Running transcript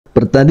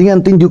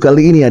Pertandingan tinju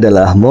kali ini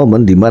adalah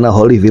momen di mana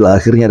Holyfield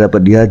akhirnya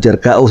dapat dihajar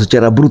KO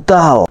secara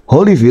brutal.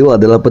 Holyfield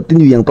adalah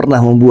petinju yang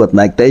pernah membuat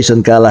Mike Tyson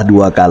kalah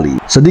 2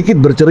 kali.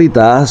 Sedikit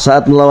bercerita,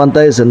 saat melawan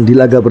Tyson di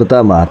laga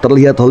pertama,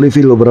 terlihat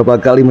Holyfield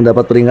beberapa kali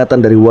mendapat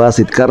peringatan dari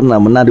wasit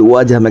karena menaduk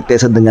wajah Mike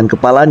Tyson dengan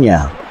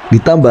kepalanya.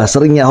 Ditambah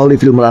seringnya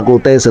Holyfield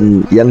merangkul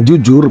Tyson yang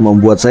jujur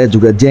membuat saya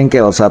juga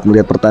jengkel saat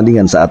melihat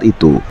pertandingan saat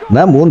itu.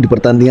 Namun di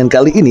pertandingan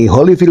kali ini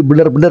Holyfield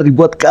benar-benar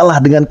dibuat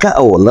kalah dengan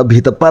KO, lebih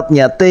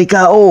tepatnya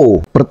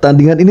TKO.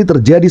 Pertandingan ini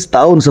terjadi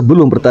setahun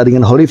sebelum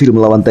pertandingan Holyfield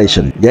melawan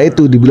Tyson,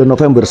 yaitu di bulan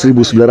November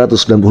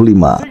 1995.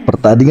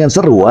 Pertandingan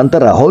seru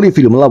antara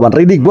Holyfield melawan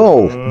Riddick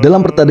Bowe.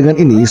 Dalam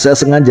pertandingan ini saya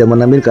sengaja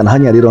menampilkan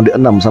hanya di ronde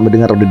 6 sampai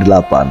dengan ronde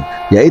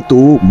 8,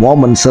 yaitu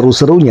momen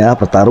seru-serunya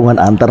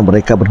pertarungan antar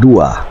mereka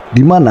berdua,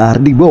 di mana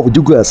Riddick Bowe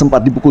juga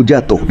sempat dipukul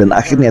jatuh dan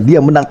akhirnya dia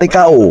menang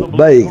TKO.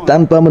 Baik,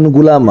 tanpa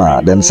menunggu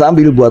lama dan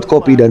sambil buat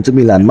kopi dan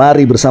cemilan,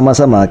 mari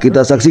bersama-sama kita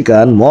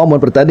saksikan momen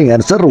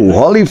pertandingan seru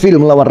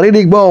Holyfield melawan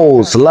Riddick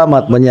Bowe.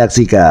 Selamat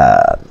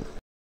menyaksikan.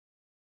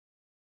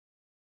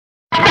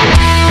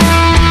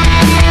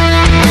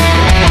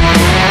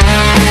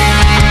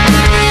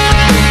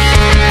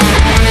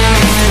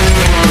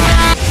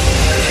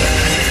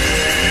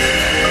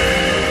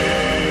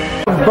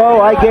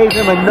 Bowe, I gave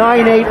him a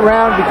 9-8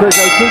 round because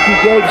I think he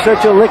gave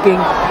such a licking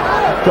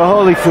to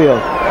Holyfield.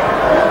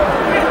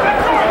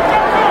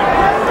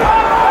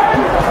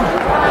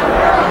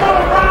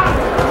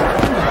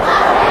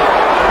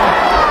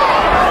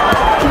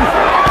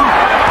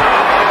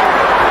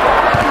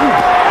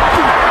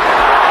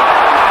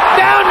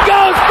 Down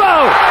goes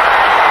Bowe!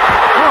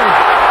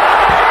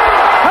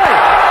 Hey,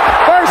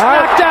 first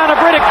knockdown of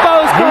Riddick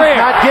Bowe's career. He's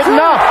not getting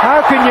up.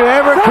 How can you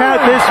ever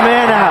count this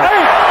man out?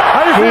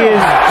 He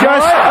is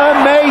just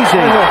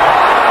amazing.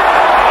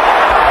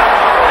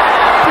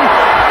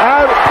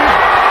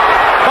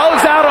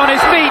 Bowe's out on his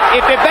feet.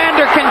 If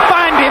Evander can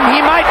find him,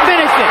 he might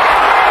finish it.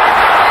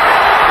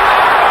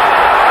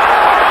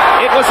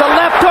 It was a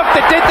left hook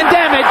that did the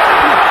damage.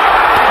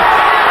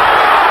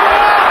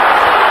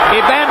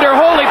 Evander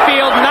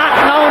Holyfield, not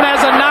known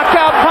as a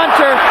knockout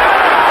puncher,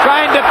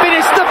 trying to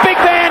finish the big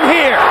man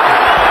here.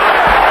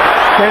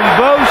 Can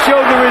Bowe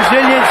show the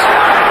resilience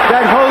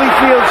that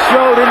Holyfield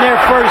showed in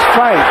their first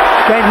fight?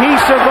 Can he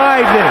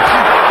survive this?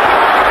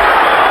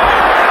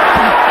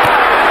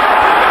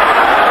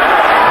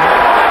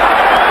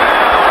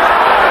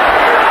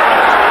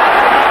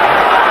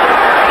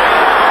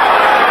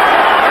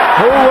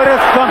 Who would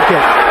have thunk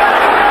it?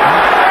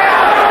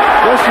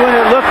 Just when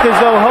it looked as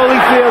though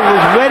Holyfield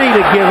was ready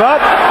to give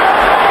up,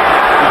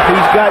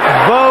 he's got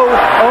Bowe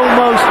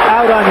almost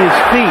out on his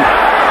feet.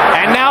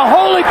 And now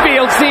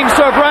Holyfield seems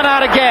to have run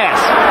out of gas.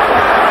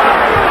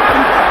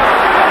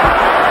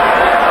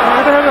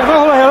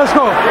 Let's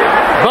go.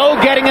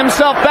 Bowe getting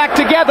himself back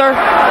together.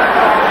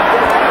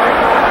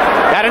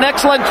 Got an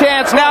excellent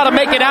chance now to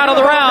make it out of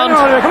the round.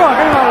 Come on.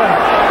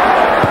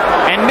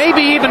 And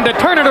maybe even to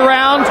turn it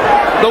around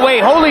the way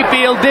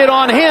Holyfield did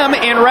on him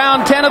in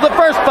round 10 of the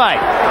first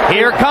fight.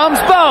 Here comes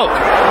Bowe.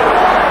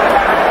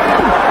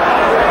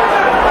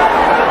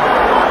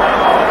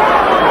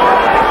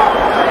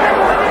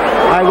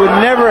 I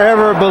would never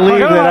ever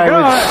believe that I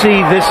would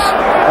see this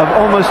of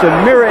almost a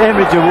mirror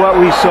image of what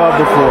we saw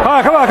before.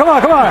 Come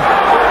on.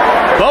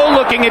 Bowe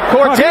looking at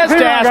Cortez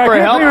to ask for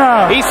help.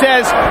 He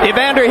says,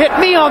 Evander hit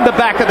me on the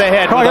back of the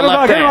head with the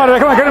left hand. Get him out of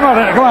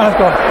there. Come on, let's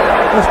go.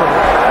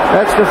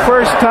 That's the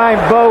first time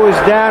Bowe is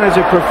down as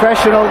a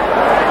professional.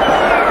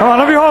 Come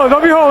on, don't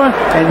be holding.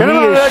 And he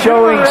is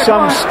showing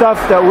some stuff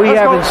that we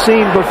haven't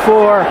seen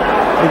before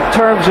in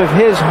terms of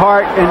his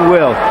heart and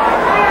will.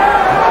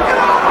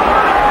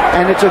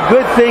 And it's a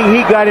good thing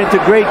he got into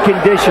great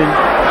condition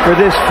for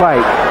this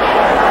fight.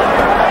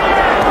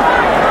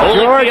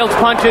 Holyfield's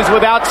punches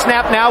without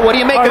snap now. What do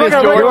you make of this,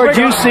 George? George,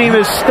 you seem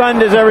as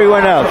stunned as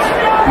everyone else.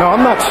 No,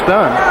 I'm not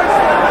stunned.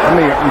 I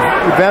mean,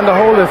 Evander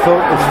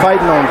Holyfield is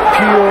fighting on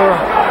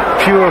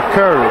pure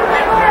courage.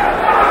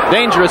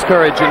 Dangerous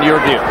courage in your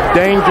view.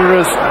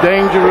 Dangerous.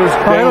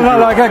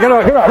 Get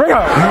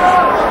up.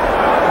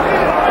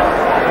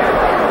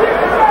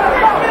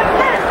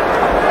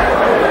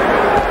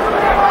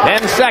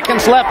 10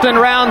 seconds left in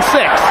round 6.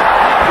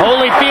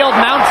 Holyfield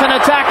mounts an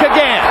attack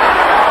again.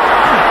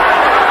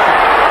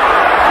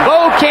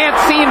 Bowe can't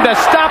seem to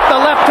stop the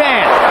left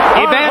hand.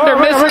 Evander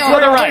misses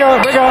with a right.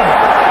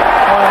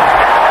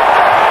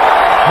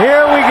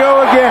 Here we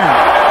go again.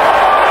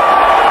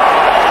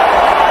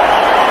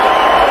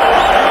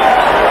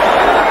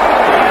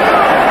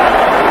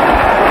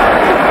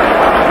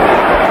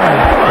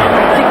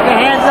 Keep your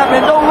hands up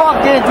and don't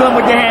walk into him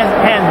with your hands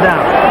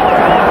down.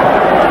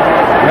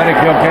 Medic,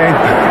 you okay?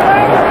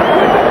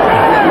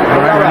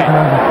 All right.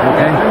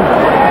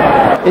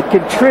 It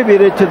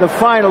contributed to the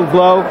final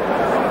blow.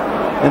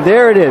 And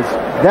there it is.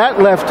 That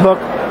left hook.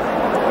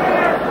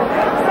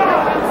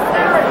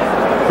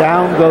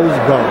 Down goes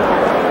Bowe.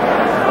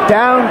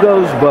 Down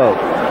goes Bowe.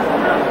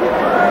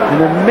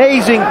 An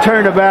amazing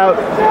turnabout.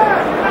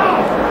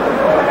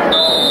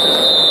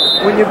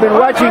 When you've been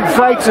watching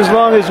fights as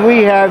long as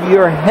we have,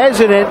 you're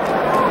hesitant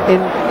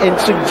in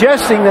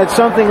suggesting that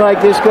something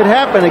like this could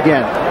happen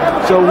again.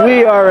 So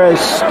we are as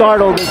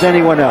startled as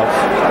anyone else.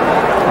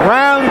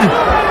 Round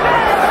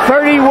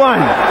 31.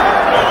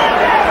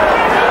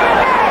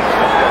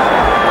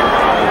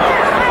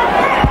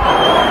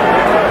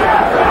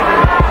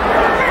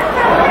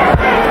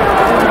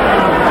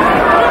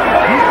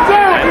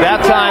 At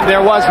that time,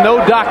 there was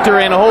no doctor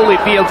in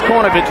Holyfield's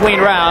corner between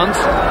rounds.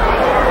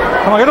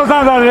 Come on, get those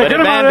hands out of there.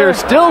 But Evander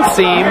still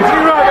seems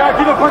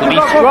to be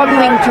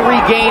struggling to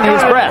regain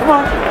his breath. Come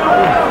on.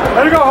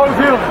 Let it go,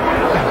 Holyfield.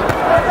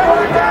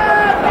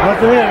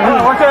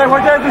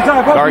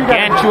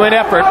 Gargantuan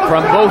effort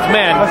from both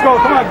men. Let's go,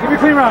 come on, give me a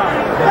clean round.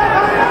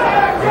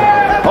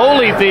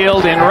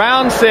 Holyfield in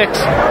round 6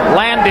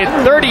 landed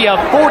 30 of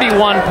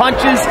 41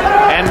 punches,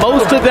 and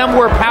most of them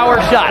were power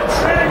shots.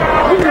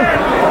 Get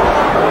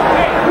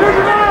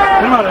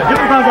him out of there, get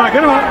him out,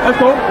 get him out, let's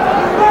go.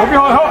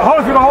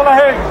 Holyfield, hold that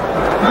head.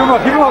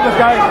 Keep him up, this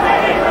guy.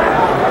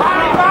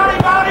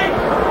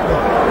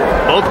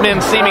 Both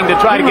men seeming to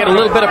try to get a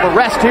little bit of a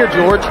rest here,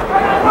 George.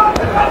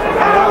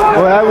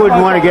 Well, I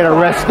wouldn't want to get a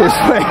rest this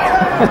way.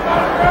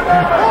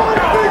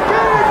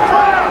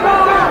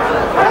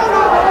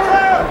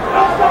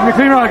 Give me a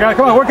clean round, guys.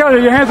 Come on, work out of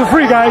it. Your hands are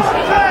free, guys.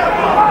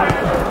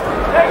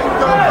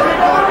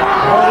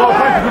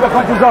 Keep the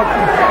punches up.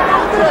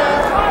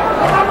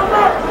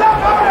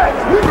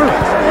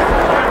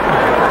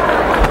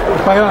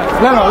 Let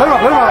him out.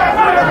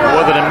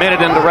 More than a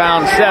minute into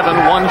round 7,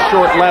 one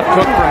short left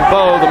hook from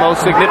Bo, the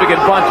most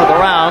significant punch of the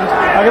round.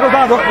 Get those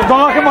down. Don't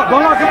knock him up.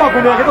 Don't knock him up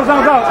in there. Get those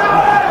hands out.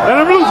 Let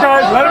him loose,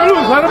 guys. Let him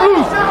loose. Let him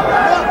loose.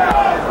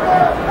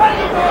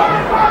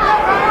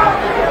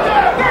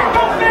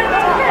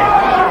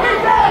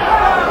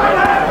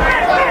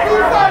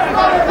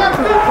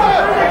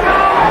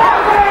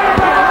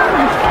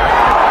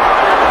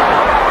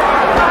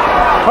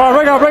 All right,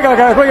 break out,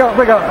 guys. Break out.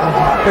 Let's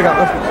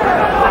go.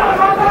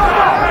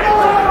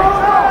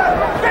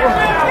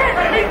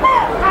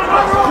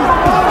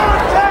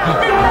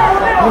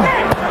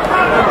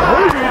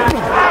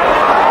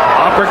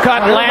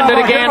 Uppercut landed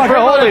again for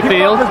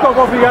Holyfield. Let's go,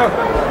 both of you guys.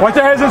 Watch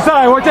your heads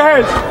inside. Watch your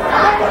heads.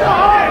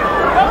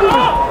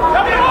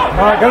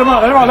 All right, get him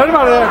out. Let him out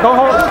of there. Don't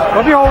hold.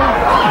 Don't be holding.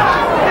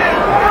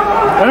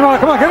 Let him out.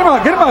 Come on, get him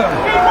out.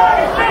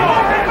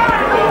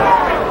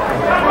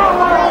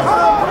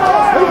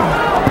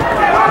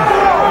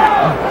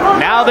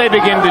 Now they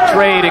begin to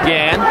trade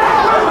again.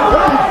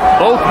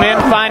 Both men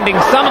finding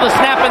some of the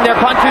snap in their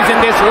punches in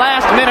this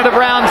last minute of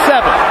round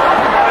 7.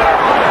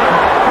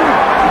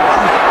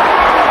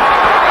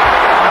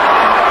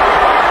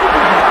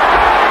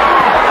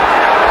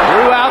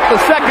 Throughout the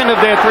second of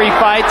their 3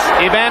 fights,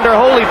 Evander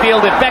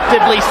Holyfield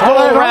effectively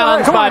stole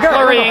rounds by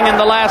flurrying in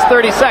the last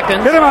 30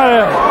 seconds. Get him out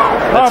of there.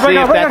 Let's see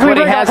if that's what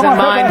he has in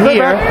mind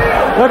here.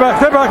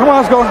 Step back. Come on,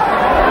 let's go.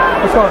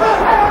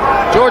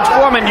 George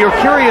Foreman, you're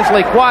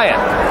curiously quiet.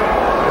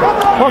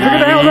 Get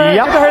the hands out.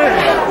 Yep.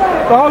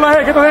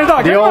 Get the hands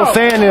out. The old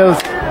saying is,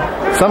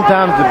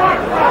 sometimes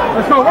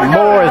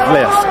more is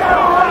less.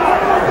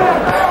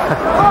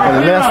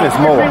 And less is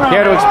more.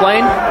 Care to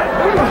explain?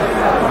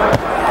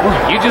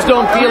 You just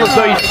don't feel as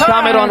though you should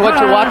comment on what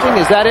you're watching?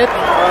 Is that it?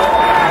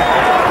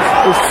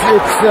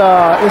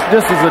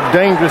 This is a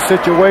dangerous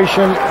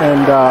situation,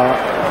 and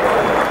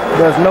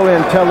there's no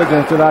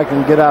intelligence that I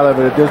can get out of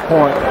it at this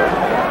point.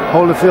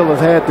 Holyfield has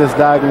had this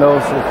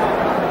diagnosis,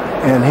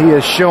 and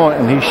he's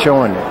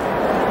showing it.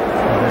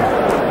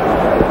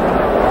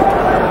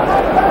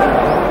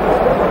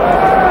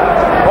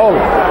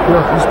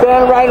 You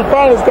stand right in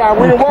front of this guy.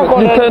 We didn't work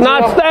on that. You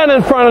cannot stand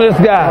in front of this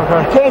guy.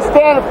 You can't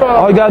stand in front of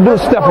him. All you gotta do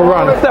is step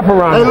around it. Step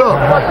around Hey, it. look.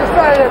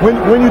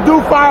 When you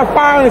do fire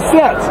in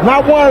sets,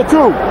 not 1 or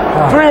 2,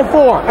 3 and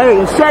 4.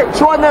 Hey,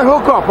 shorten that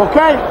hook up,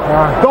 okay?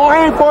 Don't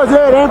aim for his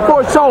head, aim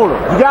for his shoulder.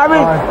 You got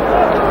me?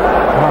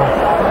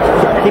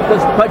 Keep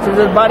those punches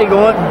in his body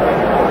going.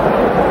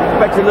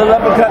 Expect a little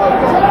uppercut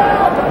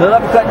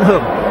and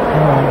hook.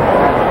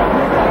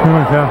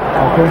 Okay.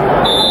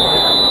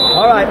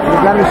 All right. You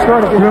got to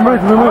start it. Remember.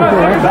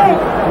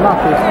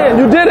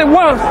 You did it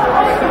once.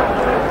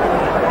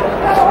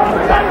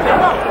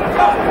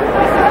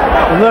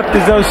 It looked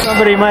as though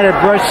somebody might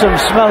have brushed some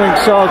smelling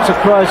salts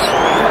across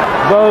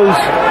Bo's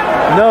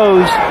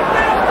nose.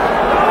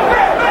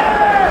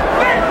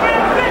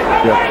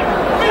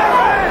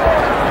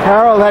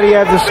 Harold, how do you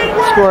have the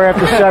score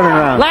after 7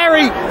 rounds?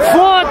 Larry,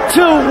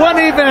 4-2, 1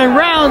 even in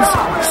rounds,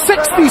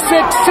 66,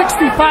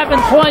 65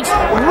 in points.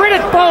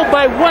 Riddick Bo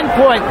by 1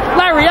 point.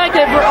 Larry, I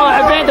gave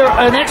Evander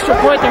an extra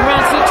point in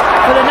round 6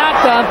 for the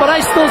knockdown, but I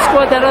still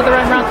scored that other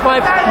in round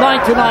 5,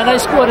 9-9. I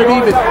scored it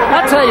even.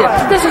 I'll tell you,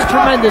 this is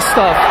tremendous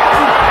stuff.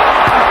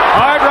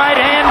 Hard right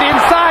hand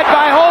inside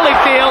by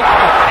Holyfield,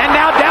 and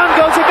now down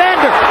goes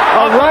Evander.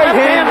 A right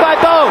hand by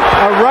Bo.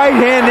 A right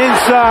hand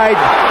inside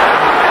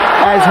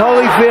as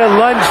Holyfield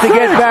lunged to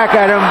get back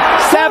at him.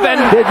 7.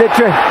 Did the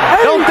trick.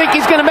 Don't think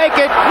he's going to make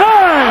it. 9.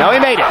 No,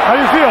 he made it. How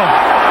do you feel?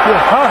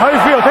 How do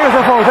you feel? Take a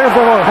step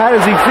forward. How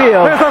does he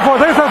feel? Take a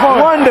step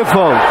forward.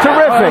 Wonderful.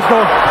 Terrific. Let's go.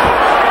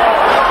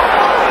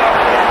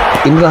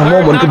 Inilah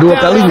momen kedua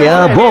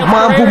kalinya Bob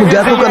mampu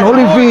menjatuhkan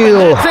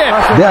Holyfield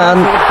dan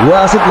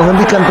wasit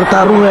menghentikan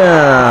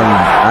pertarungan.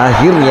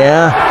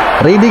 Akhirnya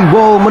Riddick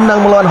Bowe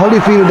menang melawan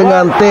Holyfield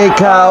dengan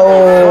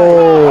TKO.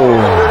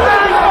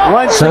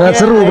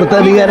 Sangat seru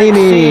pertandingan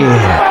ini,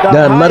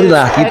 dan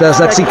marilah kita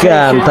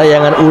saksikan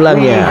tayangan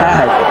ulangnya.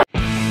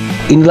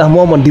 Inilah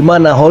momen di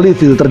mana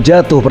Holyfield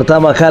terjatuh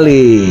pertama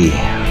kali.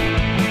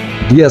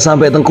 Dia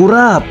sampai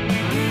tengkurap.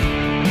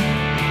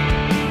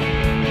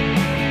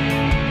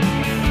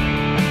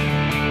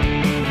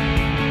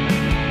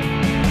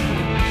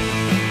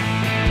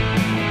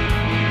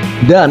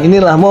 Dan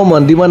inilah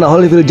momen di mana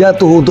Holyfield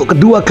jatuh untuk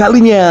kedua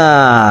kalinya.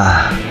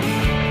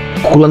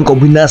 Pukulan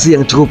kombinasi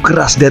yang cukup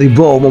keras dari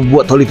Bowe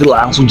membuat Holyfield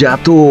langsung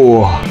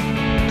jatuh,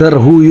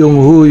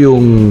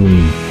 terhuyung-huyung,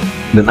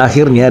 dan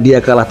akhirnya dia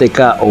kalah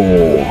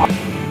TKO.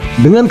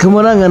 Dengan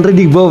kemenangan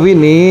Riddick Bowe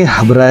ini,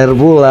 berakhir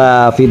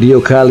pula video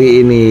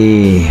kali ini.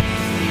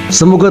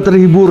 Semoga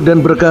terhibur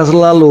dan berkah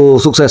selalu.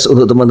 Sukses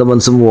untuk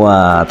teman-teman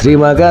semua.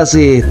 Terima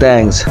kasih.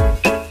 Thanks.